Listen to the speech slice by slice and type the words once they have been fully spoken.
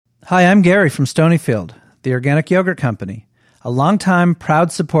Hi, I'm Gary from Stonyfield, the organic yogurt company, a longtime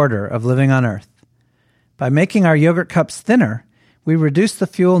proud supporter of living on Earth. By making our yogurt cups thinner, we reduce the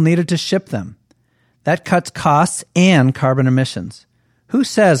fuel needed to ship them. That cuts costs and carbon emissions. Who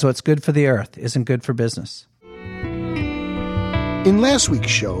says what's good for the Earth isn't good for business? In last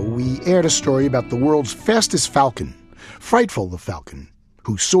week's show, we aired a story about the world's fastest falcon, Frightful the Falcon,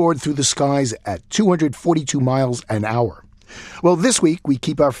 who soared through the skies at 242 miles an hour. Well, this week, we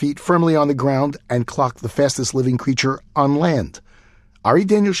keep our feet firmly on the ground and clock the fastest living creature on land. Ari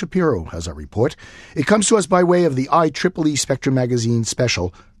Daniel Shapiro has our report. It comes to us by way of the IEEE Spectrum Magazine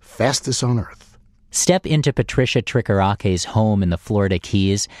special, Fastest on Earth. Step into Patricia Trickerake's home in the Florida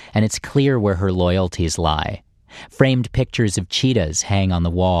Keys, and it's clear where her loyalties lie. Framed pictures of cheetahs hang on the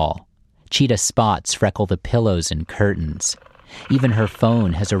wall. Cheetah spots freckle the pillows and curtains. Even her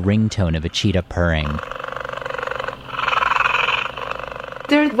phone has a ringtone of a cheetah purring.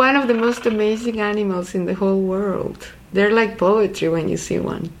 They're one of the most amazing animals in the whole world. They're like poetry when you see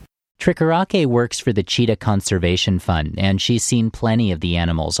one. Trickerake works for the Cheetah Conservation Fund, and she's seen plenty of the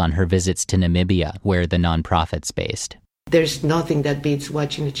animals on her visits to Namibia, where the nonprofit's based. There's nothing that beats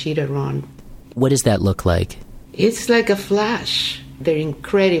watching a cheetah run. What does that look like? It's like a flash. They're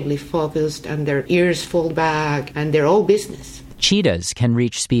incredibly focused, and their ears fall back, and they're all business. Cheetahs can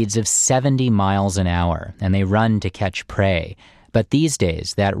reach speeds of 70 miles an hour, and they run to catch prey. But these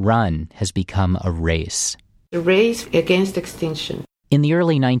days, that run has become a race. A race against extinction. In the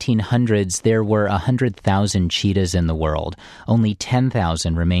early 1900s, there were 100,000 cheetahs in the world. Only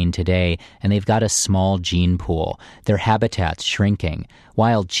 10,000 remain today, and they've got a small gene pool. Their habitat's shrinking.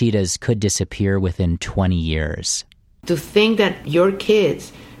 Wild cheetahs could disappear within 20 years. To think that your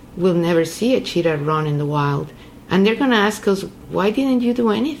kids will never see a cheetah run in the wild, and they're going to ask us, why didn't you do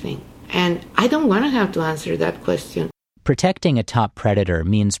anything? And I don't want to have to answer that question. Protecting a top predator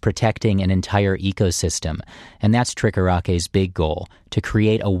means protecting an entire ecosystem, and that's Trickerake's big goal, to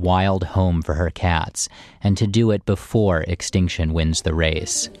create a wild home for her cats, and to do it before extinction wins the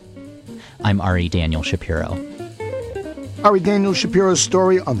race. I'm Ari Daniel Shapiro. Ari Daniel Shapiro's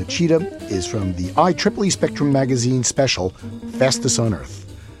story on the cheetah is from the IEEE Spectrum Magazine special, Fastest on Earth.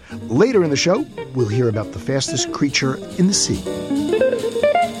 Later in the show, we'll hear about the fastest creature in the sea.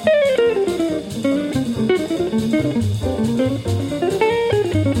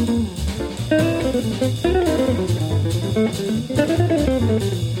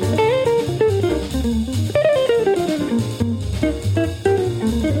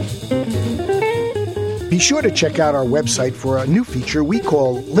 Be sure to check out our website for a new feature we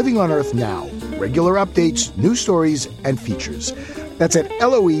call Living on Earth Now. Regular updates, news stories, and features. That's at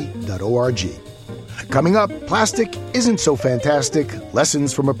LOE.org. Coming up, plastic isn't so fantastic.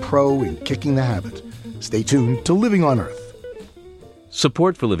 Lessons from a pro in kicking the habit. Stay tuned to Living on Earth.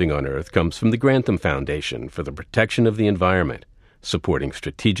 Support for Living on Earth comes from the Grantham Foundation for the Protection of the Environment, supporting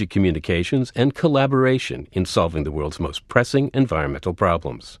strategic communications and collaboration in solving the world's most pressing environmental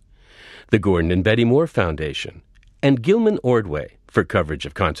problems. The Gordon and Betty Moore Foundation, and Gilman Ordway for coverage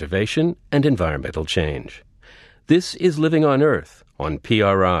of conservation and environmental change. This is Living on Earth on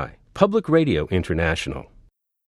PRI, Public Radio International.